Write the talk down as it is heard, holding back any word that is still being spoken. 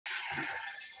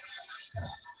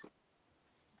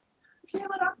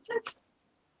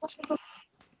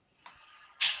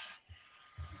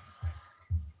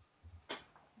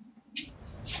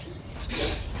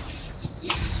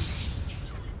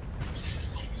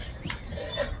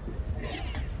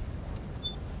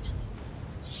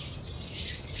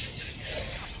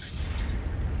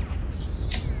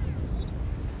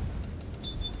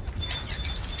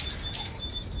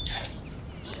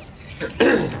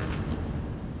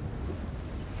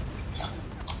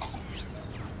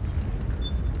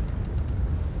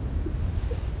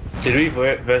Did we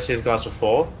verse these guys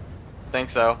before? Think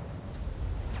so.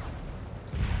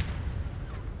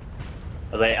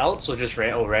 Are they alts or just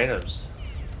randoms?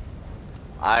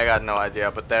 I got no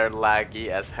idea, but they're laggy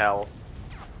as hell.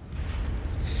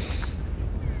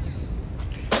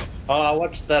 Oh, I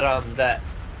watched that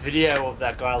video of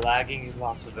that guy lagging in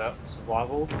last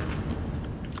survival.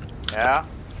 Yeah?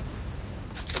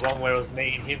 The one where it was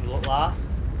me and him last.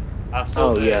 I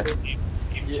saw in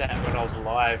chat when I was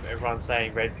alive, everyone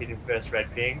saying red ping versus red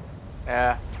ping.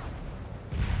 Yeah.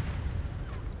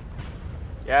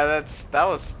 Yeah, that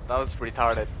was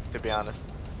retarded, to be honest.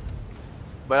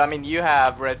 But I mean, you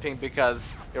have red ping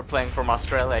because you're playing from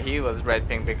Australia. He was red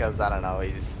ping because, I don't know,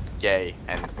 he's gay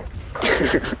and.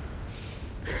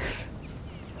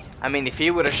 I mean, if he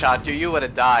would have shot you, you would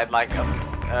have died like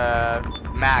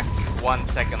max 1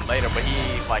 second later. But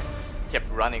he like kept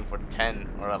running for 10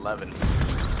 or 11.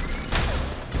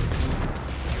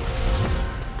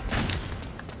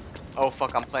 Oh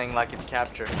fuck! I'm playing like it's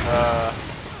capture.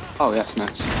 Oh, that's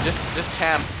nice. Just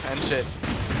camp and shit.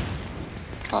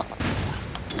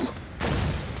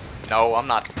 No, I'm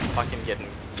not fucking getting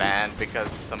banned because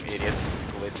some idiots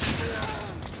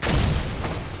glitched.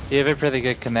 You have a pretty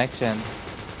good connection,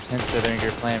 considering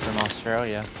you're playing from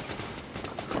Australia.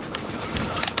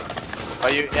 Oh,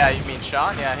 you mean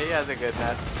Shawn? Yeah, he has a good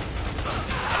net.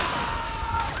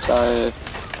 So...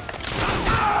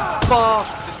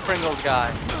 Fuck this Pringles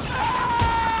guy.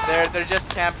 They're just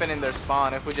camping in their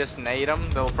spawn. If we just nade them,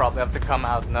 they'll probably have to come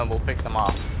out and then we'll pick them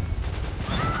off.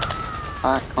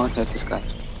 I can't hit this guy.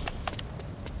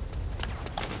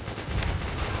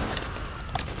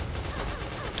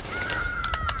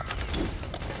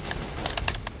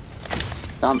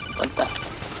 Like that.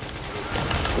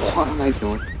 What am I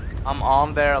doing? I'm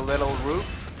on their little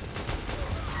roof.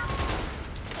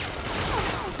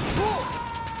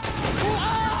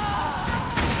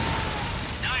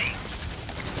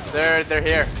 They're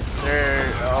here.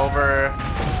 They're over,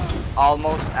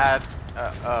 almost at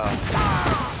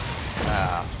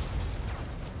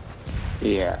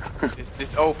yeah.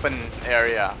 this open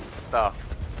area stuff.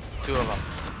 2 of them.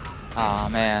 Aw,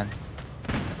 man.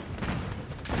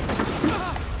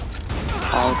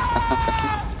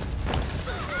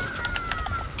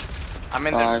 I'm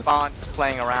in their spawn, just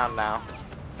playing around now.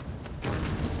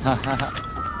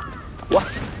 What?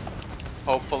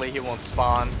 Hopefully he won't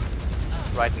spawn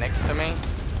right next to me.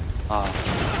 Oh,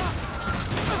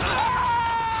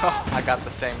 I got the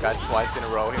same guy twice in a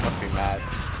row, he must be mad.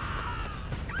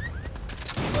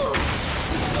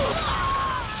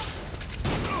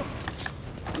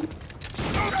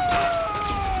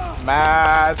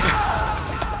 Mad!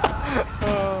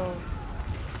 Oh.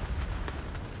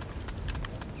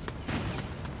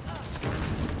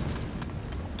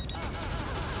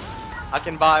 I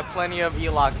can buy plenty of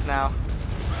elocs now.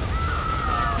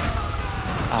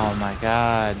 Oh my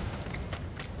god.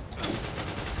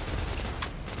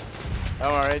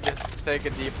 Don't worry, just take a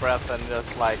deep breath and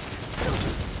just like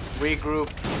regroup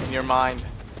in your mind.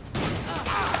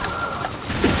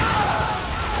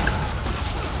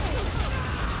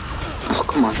 Oh,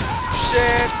 come on.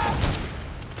 Shit!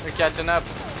 They're catching up.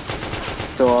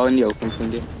 They're all in the open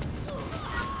from you.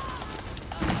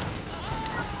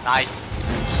 Nice.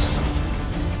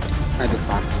 I did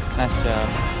fine. Nice job.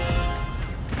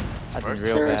 I did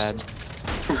real bad.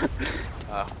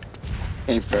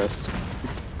 Aim first.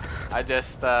 I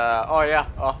just, oh yeah,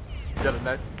 oh, got a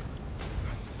net.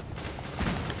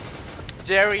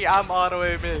 Jeri, I'm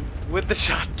auto-aiming with the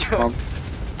shotgun.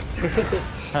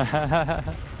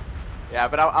 Yeah,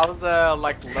 but I was,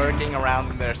 like, lurking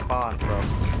around in their spawn, so.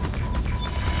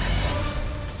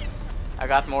 I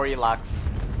got more elocs.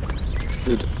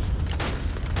 Good.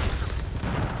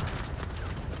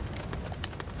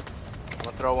 I'm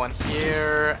gonna throw one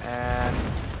here, and...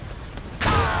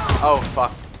 Oh,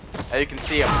 fuck. Now you can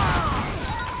see him.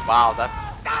 Wow,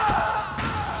 that's...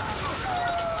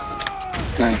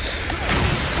 Nice.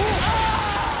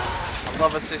 I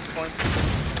love assist points.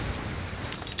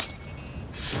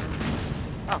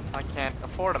 Oh, I can't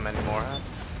afford them anymore.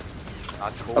 That's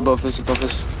not cool. Above us, above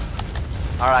us.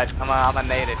 Alright, I'm a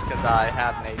nade it because I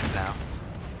have nades now.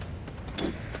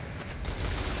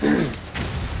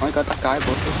 Oh, I got that guy,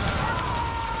 both.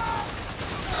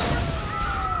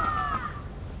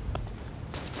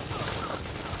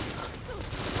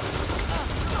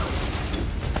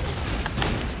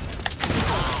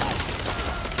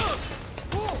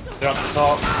 They're on the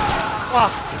top. Oh,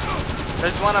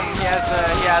 there's one of them. He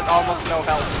has almost no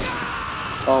health.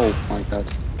 Oh my god.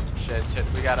 Shit.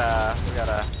 We gotta.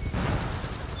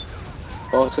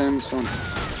 Both of them, son.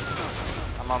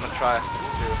 I'm gonna try to.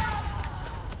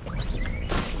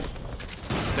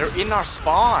 They're in our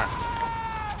spawn.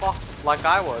 Fuck, like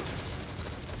I was.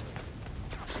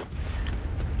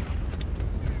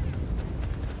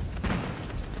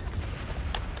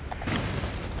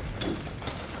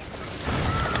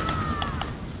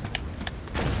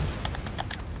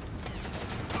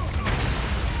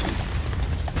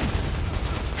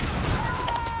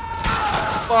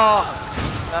 Fuck,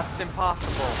 that's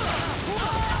impossible.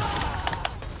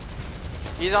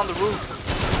 He's on the roof.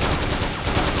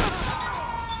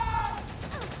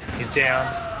 He's down.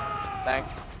 Thanks.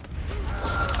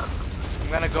 I'm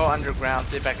gonna go underground,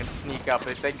 see if I can sneak up.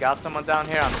 If they got someone down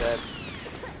here, I'm dead.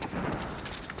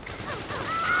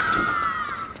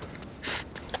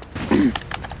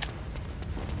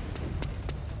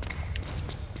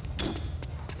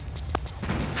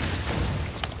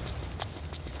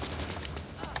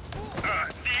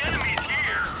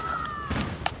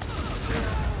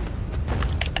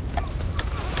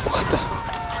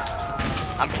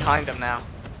 I'm behind him now.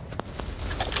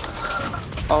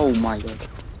 Oh my god.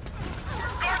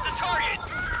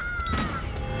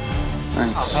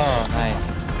 Nice. Oh, nice.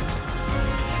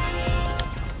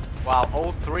 Wow,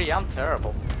 0-3, I'm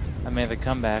terrible. I made the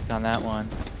comeback on that one.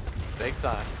 Big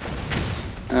time.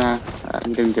 I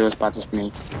didn't do as bad as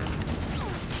me.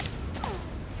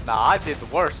 Nah, I did the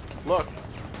worst. Look.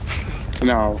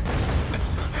 No.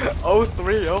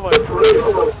 0-3, oh my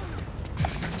god.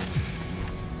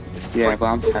 Yeah, but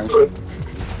I'm tense.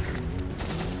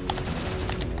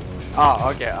 Oh,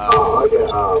 okay.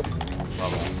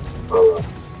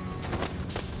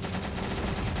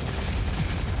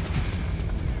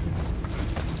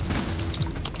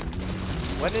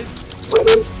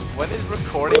 When is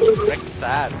recording Rick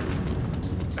sad?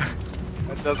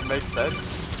 That doesn't make sense.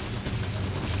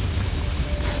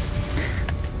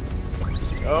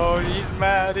 Oh, he's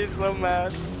mad. He's so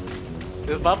mad.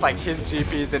 It's not like his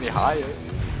GP is any higher.